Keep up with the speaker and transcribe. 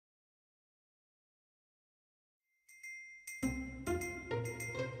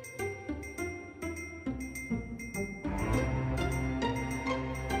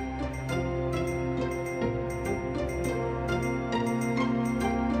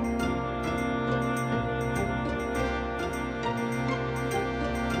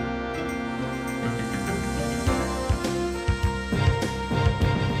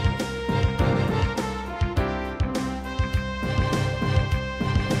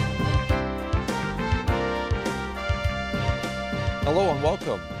Hello and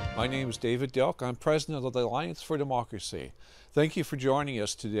welcome. My name is David Delk. I'm president of the Alliance for Democracy. Thank you for joining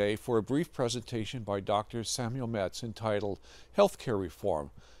us today for a brief presentation by Dr. Samuel Metz entitled Healthcare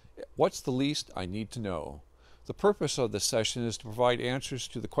Reform. What's the least I need to know? The purpose of this session is to provide answers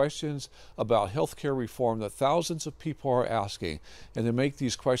to the questions about healthcare reform that thousands of people are asking, and to make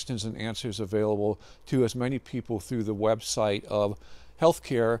these questions and answers available to as many people through the website of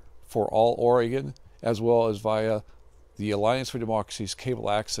Healthcare for All Oregon, as well as via the Alliance for Democracy's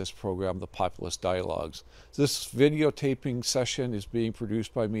cable access program, the PopulistDialogues. This videotaping session is being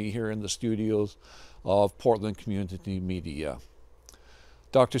produced by me here in the studios of Portland Community Media.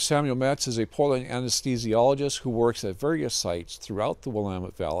 Dr. Samuel Metz is a Portland anesthesiologist who works at various sites throughout the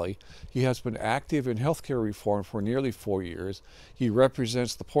Willamette Valley. He has been active in healthcare reform for nearly 4 years. He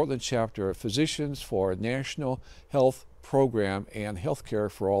represents the Portland chapter of Physicians for a National Health Program and Healthcare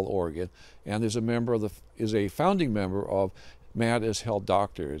for All Oregon, and is a founding member of Mad as Hell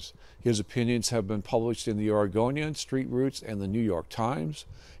Doctors. His opinions have been published in the Oregonian, Street Roots, and the New York Times.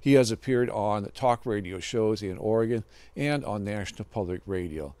 He has appeared on talk radio shows in Oregon and on National Public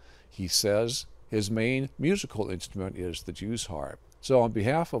Radio. He says his main musical instrument is the Jew's harp. So on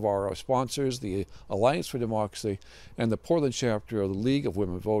behalf of our sponsors, the Alliance for Democracy and the Portland chapter of the League of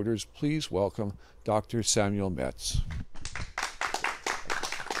Women Voters, please welcome Dr. Samuel Metz.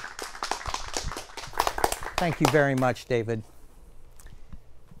 Thank you very much, David.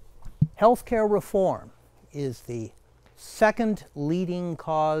 Healthcare reform is the second leading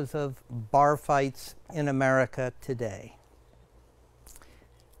cause of bar fights in America today.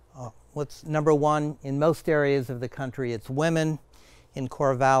 What's number one? In most areas of the country, it's women. In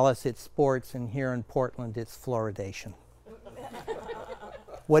Corvallis, it's sports. And here in Portland, it's fluoridation.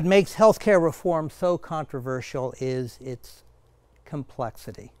 What makes healthcare reform so controversial is its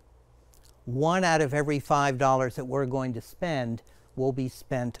complexity. 1 out of every $5 that we're going to spend will be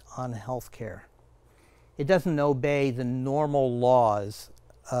spent on healthcare. It doesn't obey the normal laws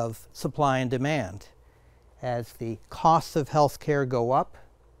of supply and demand. As the costs of healthcare go up,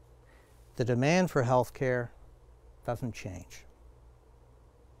 the demand for healthcare doesn't change.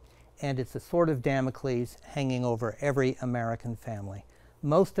 And it's a sword of Damocles hanging over every American family.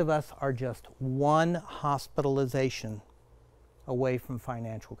 Most of us are just one hospitalization away from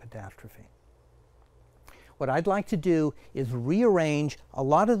financial catastrophe. What I'd like to do is rearrange a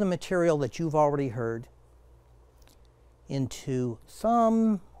lot of the material that you've already heard into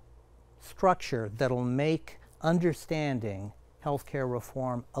some structure that'll make understanding healthcare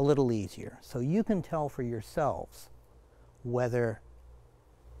reform a little easier, so you can tell for yourselves whether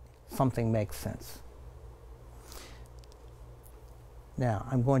something makes sense. Now,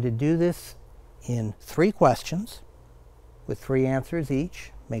 I'm going to do this in 3 questions with 3 answers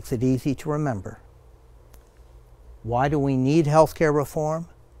each. Makes it easy to remember. Why do we need healthcare reform?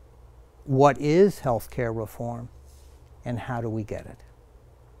 What is healthcare reform? And how do we get it?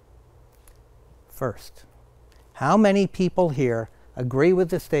 First, how many people here agree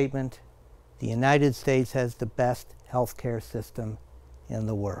with the statement, the United States has the best healthcare system in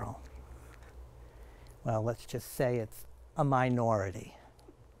the world? Well, let's just say it's a minority.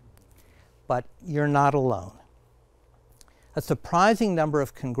 But you're not alone. A surprising number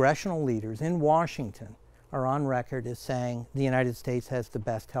of congressional leaders in Washington are on record as saying the United States has the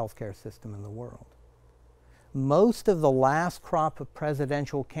best healthcare system in the world. Most of the last crop of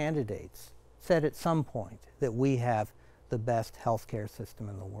presidential candidates said at some point that we have the best healthcare system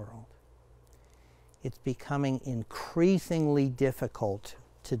in the world. It's becoming increasingly difficult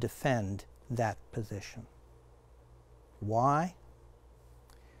to defend that position. Why?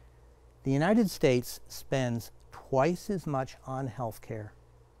 The United States spends twice as much on healthcare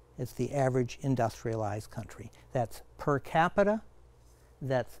as the average industrialized country. That's per capita,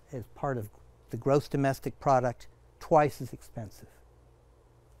 that's as part of the gross domestic product, twice as expensive.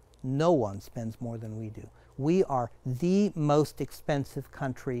 No one spends more than we do. We are the most expensive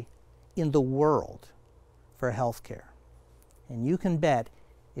country in the world for healthcare. And you can bet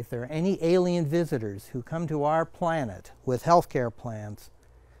if there are any alien visitors who come to our planet with healthcare plans,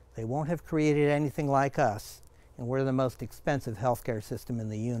 they won't have created anything like us, and we're the most expensive healthcare system in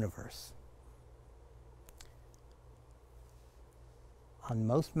the universe. On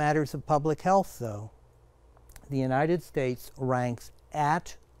most matters of public health, though, the United States ranks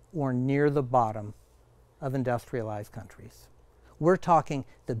at or near the bottom of industrialized countries. We're talking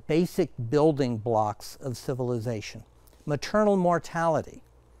the basic building blocks of civilization. Maternal mortality.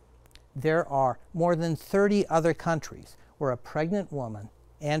 There are more than 30 other countries where a pregnant woman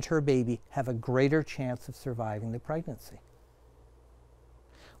and her baby have a greater chance of surviving the pregnancy.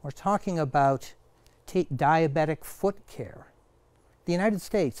 We're talking about diabetic foot care. The United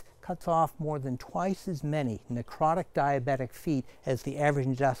States cuts off more than twice as many necrotic diabetic feet as the average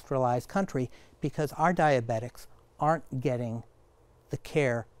industrialized country because our diabetics aren't getting the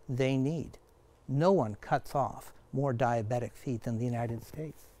care they need. No one cuts off more diabetic feet than the United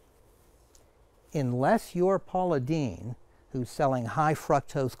States. Unless you're Paula Deen, who's selling high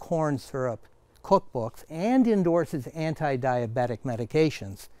fructose corn syrup cookbooks and endorses anti-diabetic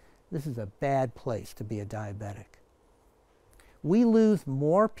medications, this is a bad place to be a diabetic. We lose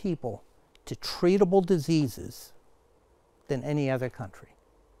more people to treatable diseases than any other country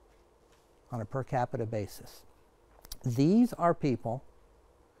on a per capita basis. These are people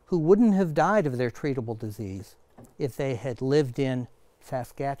who wouldn't have died of their treatable disease if they had lived in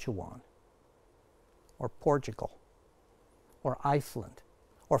Saskatchewan or Portugal or Iceland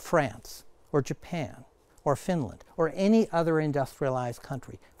or France or Japan or Finland or any other industrialized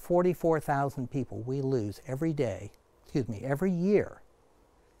country. 44,000 people we lose every year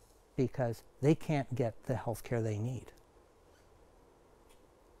because they can't get the health care they need.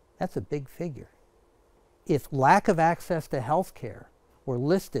 That's a big figure. If lack of access to health care were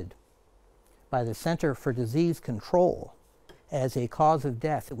listed by the Center for Disease Control as a cause of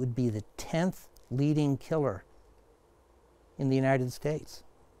death, it would be the 10th leading killer in the United States.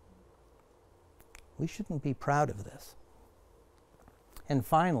 We shouldn't be proud of this. And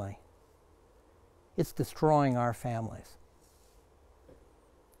finally, it's destroying our families.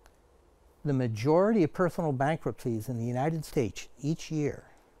 The majority of personal bankruptcies in the United States each year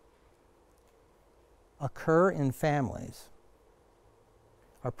occur in families,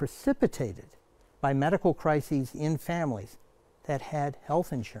 are precipitated by medical crises in families that had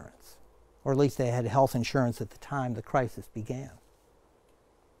health insurance, or at least they had health insurance at the time the crisis began.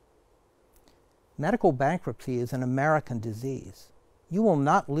 Medical bankruptcy is an American disease. You will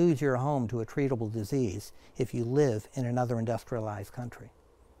not lose your home to a treatable disease if you live in another industrialized country.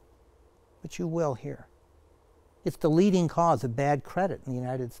 But you will here. It's the leading cause of bad credit in the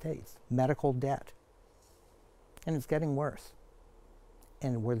United States, medical debt. And it's getting worse.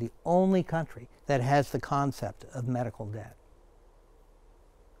 And we're the only country that has the concept of medical debt.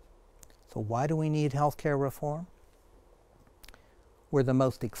 So why do we need health care reform? We're the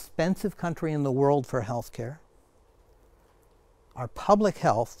most expensive country in the world for health care. Our public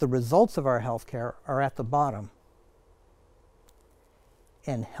health, the results of our health care, are at the bottom.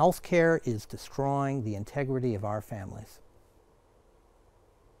 And health care is destroying the integrity of our families.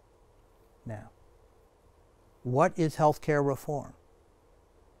 Now, what is health care reform?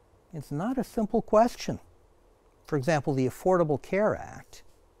 It's not a simple question. For example, the Affordable Care Act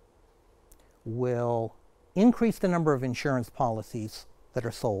will increase the number of insurance policies that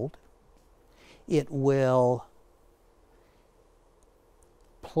are sold. It will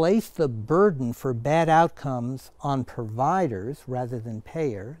place the burden for bad outcomes on providers rather than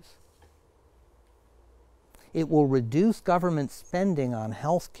payers. It will reduce government spending on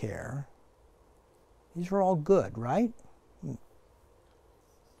health care. These are all good, right?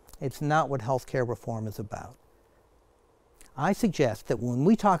 It's not what health care reform is about. I suggest that when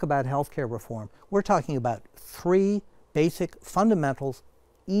we talk about health care reform, we're talking about three basic fundamentals,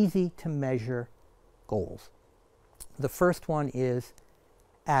 easy to measure goals. The first one is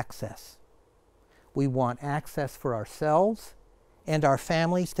access. We want access for ourselves and our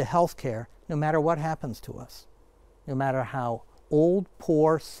families to health care no matter what happens to us, no matter how old,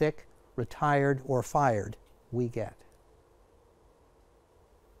 poor, sick, retired, or fired we get.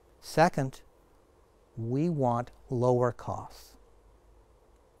 Second, we want lower costs.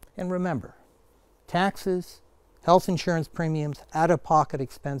 And remember, taxes, health insurance premiums, out-of-pocket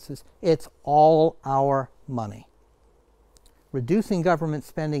expenses, it's all our money. Reducing government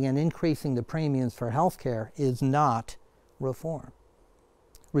spending and increasing the premiums for health care is not reform.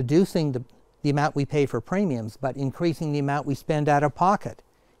 Reducing the amount we pay for premiums but increasing the amount we spend out of pocket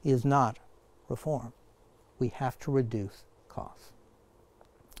is not reform. We have to reduce costs.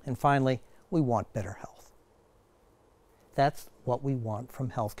 And finally, we want better health. That's what we want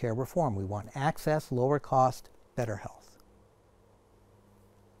from health care reform. We want access, lower cost, better health.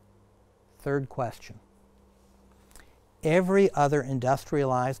 Third question. Every other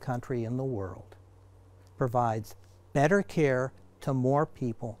industrialized country in the world provides better care to more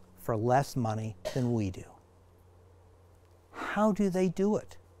people for less money than we do. How do they do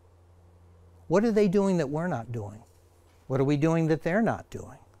it? What are they doing that we're not doing? What are we doing that they're not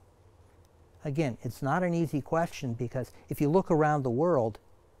doing? Again, it's not an easy question because if you look around the world,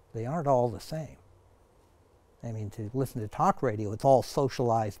 they aren't all the same. I mean, to listen to talk radio, it's all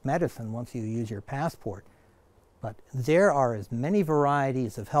socialized medicine once you use your passport. But there are as many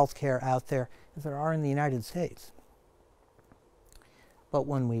varieties of health care out there as there are in the United States. But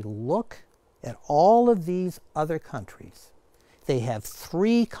when we look at all of these other countries, they have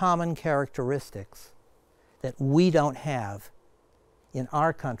three common characteristics that we don't have in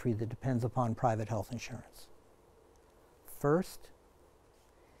our country that depends upon private health insurance. First,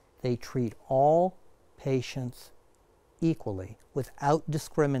 they treat all patients equally without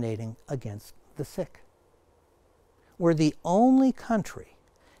discriminating against the sick. We're the only country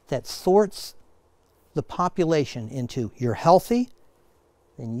that sorts the population into you're healthy,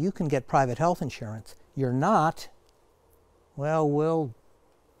 then you can get private health insurance. You're not, well, we'll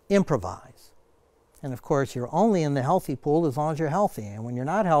improvise. And of course, you're only in the healthy pool as long as you're healthy. And when you're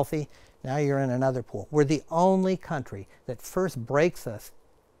not healthy, now you're in another pool. We're the only country that first breaks us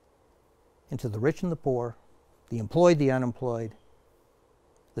into the rich and the poor, the employed, the unemployed,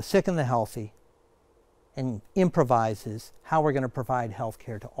 the sick and the healthy, and improvises how we're going to provide health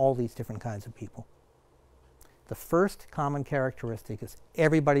care to all these different kinds of people. The first common characteristic is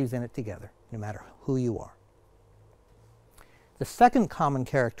everybody's in it together, no matter who you are. The second common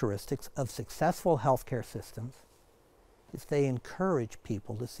characteristic of successful healthcare systems is they encourage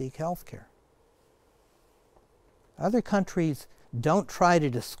people to seek health care. Other countries don't try to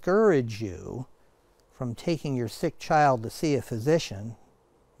discourage you from taking your sick child to see a physician.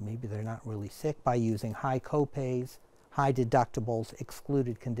 Maybe they're not really sick, by using high copays, high deductibles,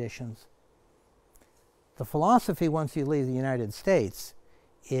 excluded conditions. The philosophy once you leave the United States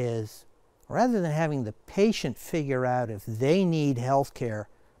is, rather than having the patient figure out if they need health care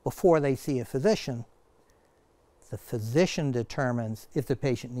before they see a physician, the physician determines if the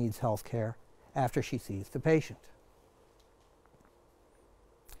patient needs health care after she sees the patient.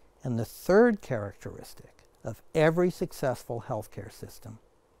 And the third characteristic of every successful healthcare system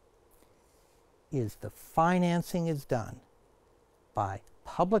is the financing is done by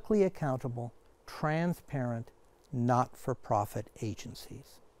publicly accountable, transparent, not-for-profit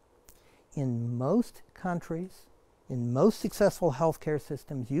agencies. In most countries, in most successful healthcare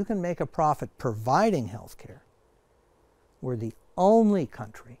systems, you can make a profit providing healthcare. We're the only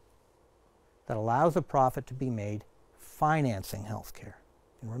country that allows a profit to be made financing healthcare.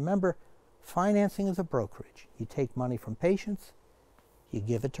 And remember, financing is a brokerage. You take money from patients, you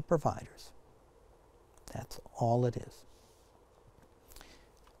give it to providers. That's all it is.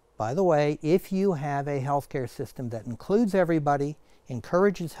 By the way, if you have a healthcare system that includes everybody,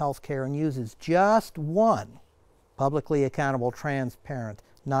 encourages healthcare, and uses just one publicly accountable, transparent,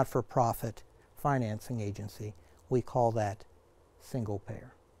 not-for-profit financing agency, we call that single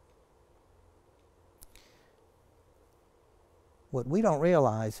payer. What we don't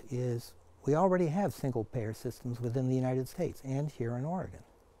realize is we already have single payer systems within the United States and here in Oregon.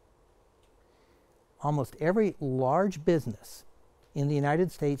 Almost every large business in the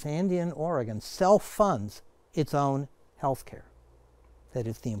United States and in Oregon self-funds its own health care. That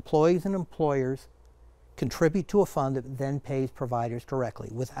is, the employees and employers contribute to a fund that then pays providers directly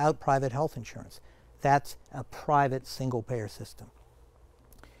without private health insurance. That's a private single-payer system.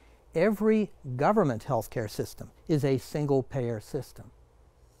 Every government healthcare system is a single-payer system.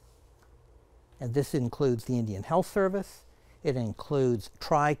 And this includes the Indian Health Service. It includes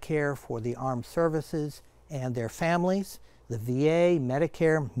TRICARE for the armed services and their families, the VA,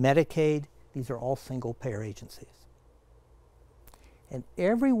 Medicare, Medicaid. These are all single-payer agencies. And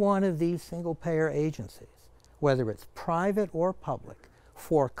every one of these single-payer agencies, whether it's private or public,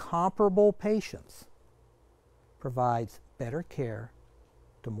 for comparable patients, provides better care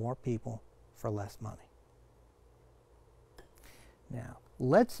to more people for less money. Now,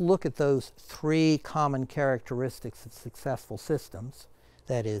 let's look at those three common characteristics of successful systems.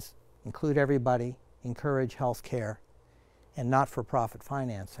 That is, include everybody, encourage health care, and not-for-profit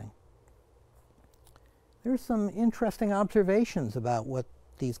financing. There's some interesting observations about what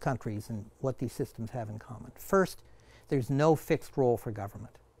these countries and what these systems have in common. First, there's no fixed role for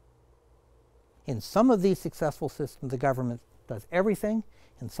government. In some of these successful systems, the government does everything.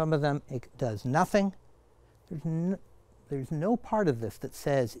 In some of them, it does nothing. There's no part of this that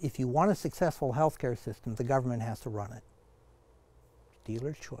says if you want a successful healthcare system, the government has to run it.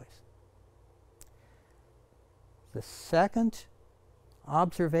 Dealer's choice. The second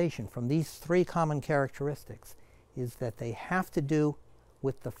observation from these three common characteristics is that they have to do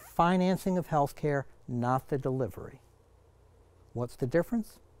with the financing of healthcare, not the delivery. What's the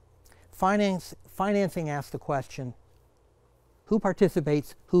difference? Financing asks the question, who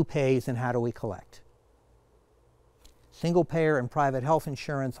participates, who pays, and how do we collect? Single payer and private health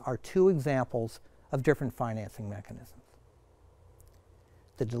insurance are two examples of different financing mechanisms.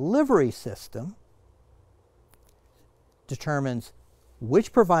 The delivery system determines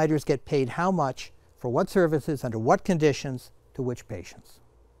which providers get paid how much for what services, under what conditions, to which patients.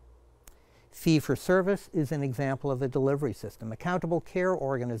 Fee-for-service is an example of a delivery system. Accountable care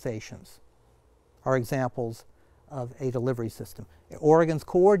organizations are examples of a delivery system. Oregon's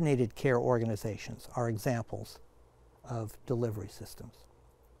coordinated care organizations are examples of delivery systems.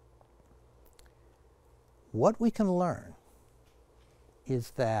 What we can learn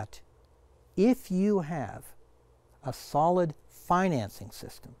is that if you have a solid financing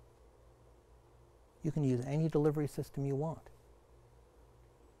system, you can use any delivery system you want.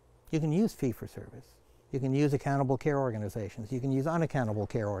 You can use fee-for-service. You can use accountable care organizations. You can use unaccountable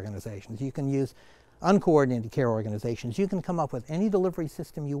care organizations. You can use uncoordinated care organizations. You can come up with any delivery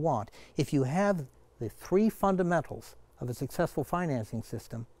system you want. If you have the three fundamentals of a successful financing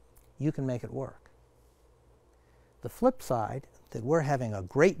system, you can make it work. The flip side that we're having a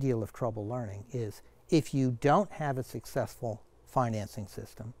great deal of trouble learning is if you don't have a successful financing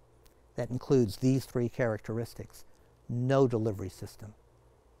system that includes these three characteristics, no delivery system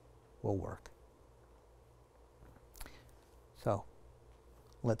will work. So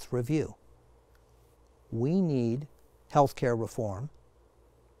let's review. We need healthcare reform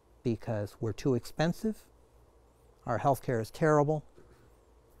because we're too expensive, our healthcare is terrible,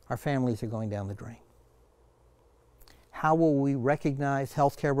 our families are going down the drain. How will we recognize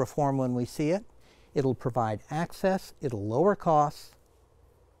healthcare reform when we see it? It'll provide access, it'll lower costs,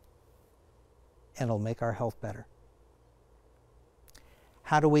 and it'll make our health better.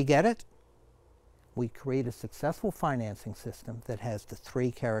 How do we get it? We create a successful financing system that has the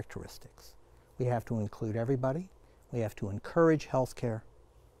three characteristics. We have to include everybody, we have to encourage healthcare,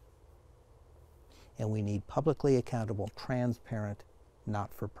 and we need publicly accountable, transparent,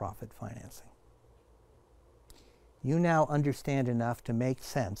 not-for-profit financing. You now understand enough to make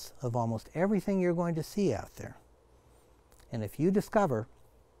sense of almost everything you're going to see out there. And if you discover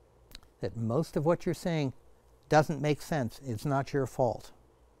that most of what you're saying doesn't make sense, it's not your fault.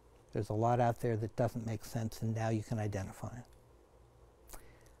 There's a lot out there that doesn't make sense, and now you can identify it.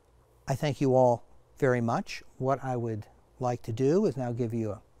 I thank you all very much. What I would like to do is now give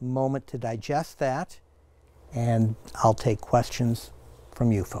you a moment to digest that, and I'll take questions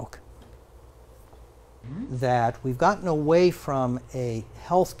from you folk. That we've gotten away from a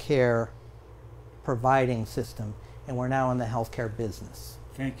healthcare providing system, and we're now in the healthcare business.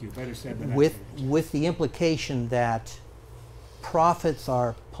 Thank you. Better said than With the implication that profits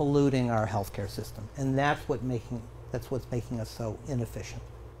are polluting our healthcare system, and that's what's making us so inefficient.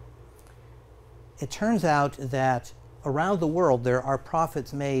 It turns out that around the world there are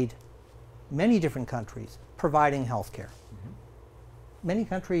profits made, many different countries, providing healthcare. Many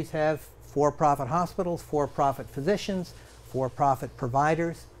countries have for-profit hospitals, for-profit physicians, for-profit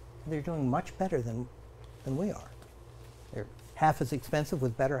providers. They're doing much better than we are. They're half as expensive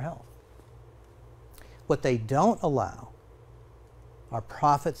with better health. What they don't allow are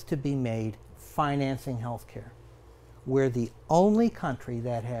profits to be made financing healthcare. We're the only country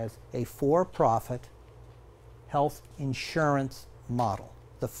that has a for-profit health insurance model,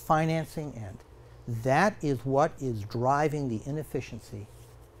 the financing end. That is what is driving the inefficiency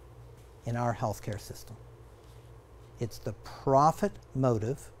in our healthcare system. It's the profit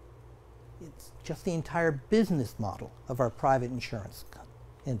motive. It's just the entire business model of our private insurance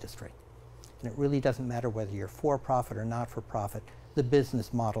industry. And it really doesn't matter whether you're for-profit or not-for-profit. The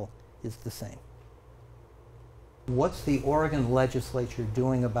business model is the same. What's the Oregon legislature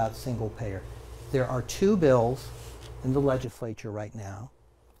doing about single payer? There are two bills in the legislature right now.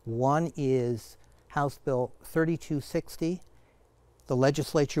 One is House Bill 3260. The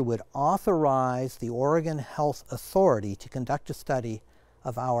legislature would authorize the Oregon Health Authority to conduct a study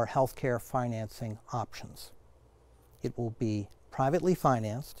of our healthcare financing options. It will be privately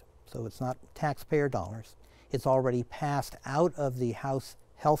financed, so it's not taxpayer dollars. It's already passed out of the House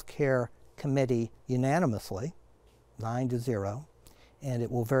Healthcare Committee unanimously, 9-0, and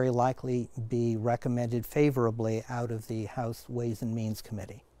it will very likely be recommended favorably out of the House Ways and Means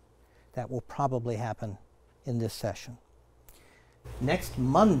Committee. That will probably happen in this session. Next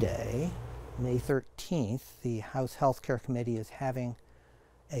Monday, May 13th, the House Healthcare Committee is having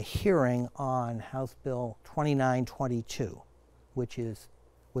a hearing on House Bill 2922, which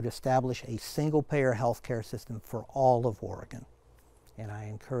would establish a single-payer healthcare system for all of Oregon. And I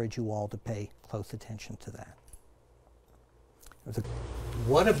encourage you all to pay close attention to that.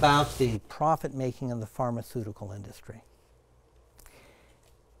 What about the profit-making in the pharmaceutical industry?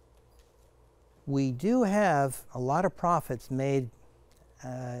 We do have a lot of profits made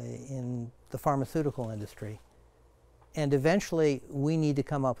in the pharmaceutical industry, and eventually we need to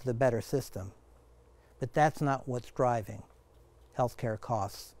come up with a better system. But that's not what's driving healthcare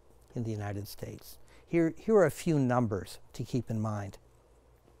costs in the United States. Here are a few numbers to keep in mind.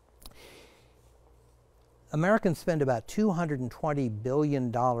 Americans spend about $220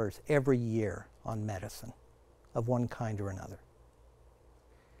 billion every year on medicine of one kind or another.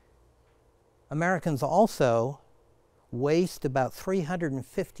 Americans also waste about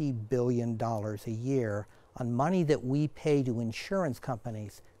 $350 billion a year on money that we pay to insurance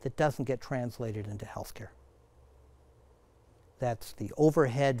companies that doesn't get translated into healthcare. That's the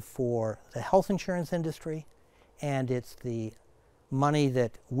overhead for the health insurance industry, and it's the money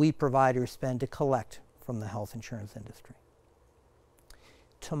that we providers spend to collect from the health insurance industry.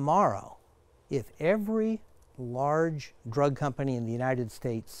 Tomorrow, if every large drug company in the United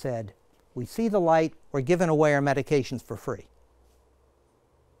States said, we see the light, we're giving away our medications for free,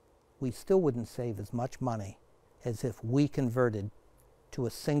 we still wouldn't save as much money as if we converted to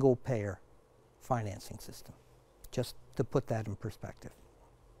a single-payer financing system, just to put that in perspective.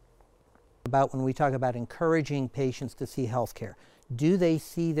 About when we talk about encouraging patients to see health care, do they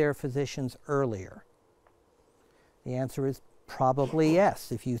see their physicians earlier? The answer is probably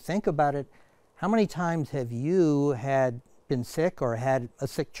yes. If you think about it, how many times have you been sick or had a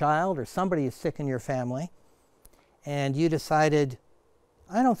sick child or somebody is sick in your family and you decided,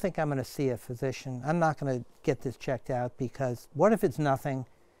 I don't think I'm going to see a physician. I'm not going to get this checked out because what if it's nothing?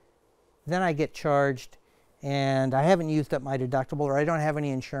 Then I get charged and I haven't used up my deductible or I don't have any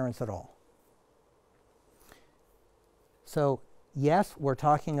insurance at all. So yes, we're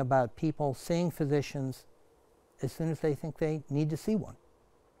talking about people seeing physicians as soon as they think they need to see one.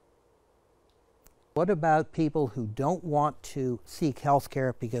 What about people who don't want to seek health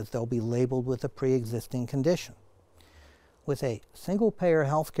care because they'll be labeled with a pre-existing condition? With a single-payer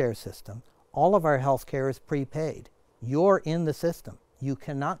health care system, all of our health care is prepaid. You're in the system. You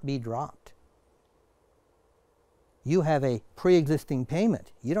cannot be dropped. You have a pre-existing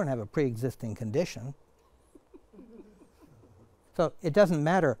payment. You don't have a pre-existing condition. So it doesn't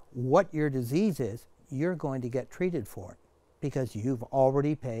matter what your disease is, you're going to get treated for it because you've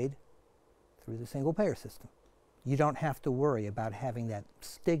already paid through the single-payer system. You don't have to worry about having that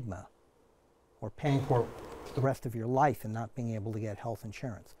stigma or paying for the rest of your life and not being able to get health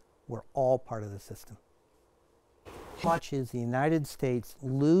insurance. We're all part of the system. How much is the United States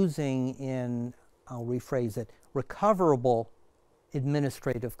losing in, I'll rephrase it, recoverable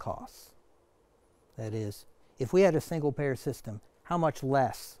administrative costs? That is, if we had a single-payer system, how much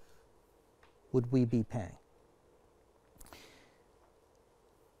less would we be paying?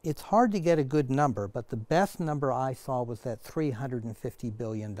 It's hard to get a good number, but the best number I saw was that $350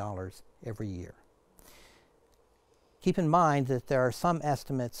 billion every year. Keep in mind that there are some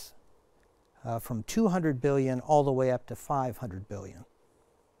estimates from $200 billion all the way up to $500 billion.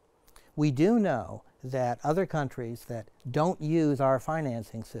 We do know that other countries that don't use our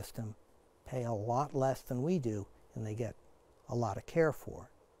financing system pay a lot less than we do, and they get a lot of care for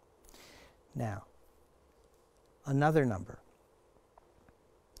it. Now, another number.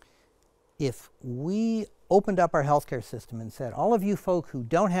 If we opened up our healthcare system and said, all of you folk who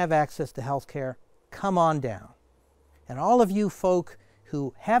don't have access to healthcare, come on down. And all of you folk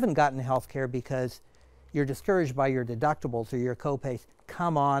who haven't gotten healthcare because you're discouraged by your deductibles or your copays,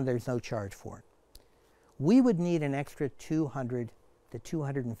 come on, there's no charge for it. We would need an extra $200 to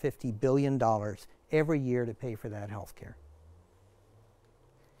 $250 billion every year to pay for that healthcare.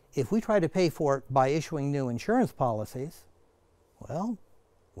 If we try to pay for it by issuing new insurance policies, well,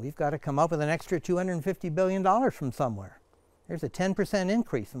 we've got to come up with an extra $250 billion from somewhere. There's a 10%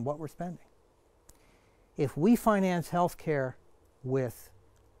 increase in what we're spending. If we finance health care with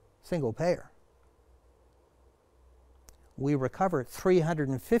single payer, we recover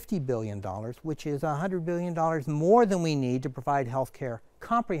 $350 billion, which is $100 billion more than we need to provide health care,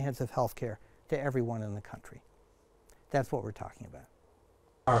 comprehensive health care, to everyone in the country. That's what we're talking about.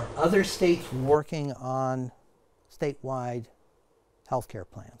 Are other states working on statewide healthcare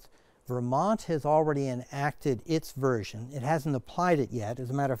plans? Vermont has already enacted its version. It hasn't applied it yet. As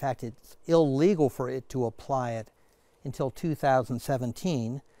a matter of fact, it's illegal for it to apply it until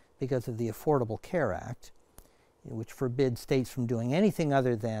 2017 because of the Affordable Care Act, which forbids states from doing anything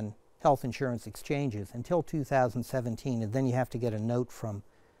other than health insurance exchanges until 2017, and then you have to get a note from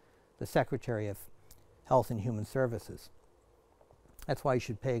the Secretary of Health and Human Services. That's why you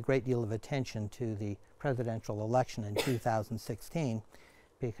should pay a great deal of attention to the presidential election in 2016,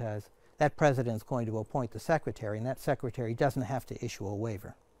 because that president is going to appoint the secretary, and that secretary doesn't have to issue a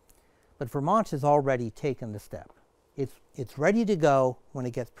waiver. But Vermont has already taken the step. It's ready to go when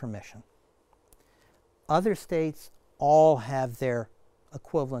it gets permission. Other states all have their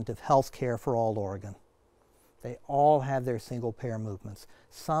equivalent of health care for all Oregon. They all have their single-payer movements.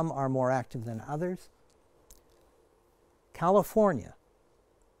 Some are more active than others. California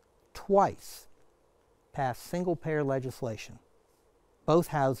twice passed single-payer legislation, both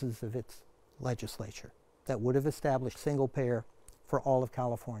houses of its legislature, that would have established single-payer for all of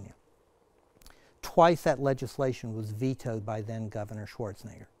California. Twice that legislation was vetoed by then Governor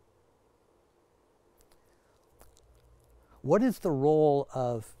Schwarzenegger. What is the role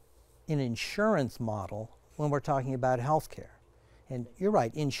of an insurance model when we're talking about health care? And you're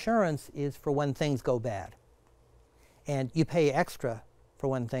right, insurance is for when things go bad. And you pay extra for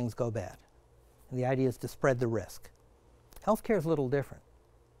when things go bad. And the idea is to spread the risk. Health care is a little different.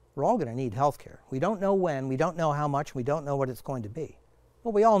 We're all going to need health care. We don't know when, we don't know how much, we don't know what it's going to be.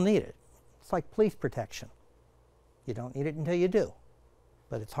 But we all need it. It's like police protection. You don't need it until you do.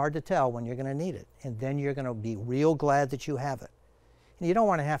 But it's hard to tell when you're going to need it. And then you're going to be real glad that you have it. And you don't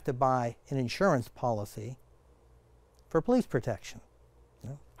want to have to buy an insurance policy for police protection. You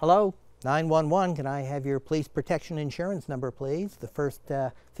know, hello, 911, can I have your police protection insurance number, please? The first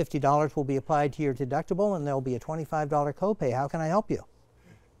 $50 will be applied to your deductible, and there will be a $25 copay. How can I help you?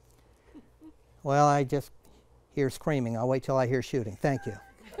 Well, I just hear screaming. I'll wait till I hear shooting. Thank you.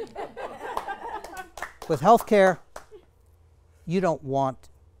 With health care, you want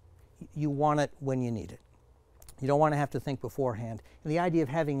it when you need it. You don't want to have to think beforehand. And the idea of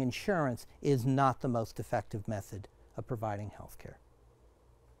having insurance is not the most effective method of providing health care.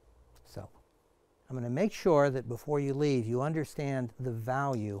 So I'm going to make sure that before you leave, you understand the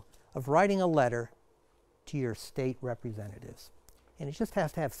value of writing a letter to your state representatives. And it just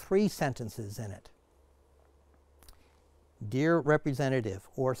has to have 3 sentences in it. Dear Representative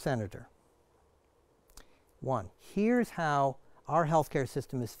or Senator, 1, here's how our healthcare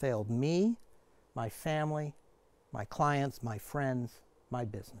system has failed me, my family, my clients, my friends, my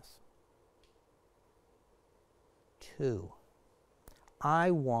business. 2, I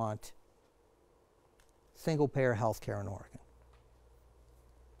want single-payer healthcare in Oregon.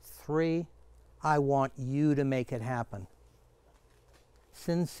 3, I want you to make it happen.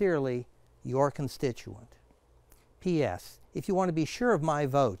 Sincerely, your constituent. P.S. If you want to be sure of my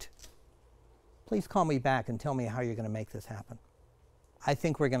vote, please call me back and tell me how you're going to make this happen. I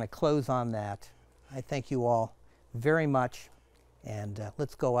think we're going to close on that. I thank you all very much, and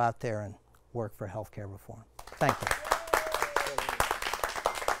let's go out there and work for healthcare reform. Thank you.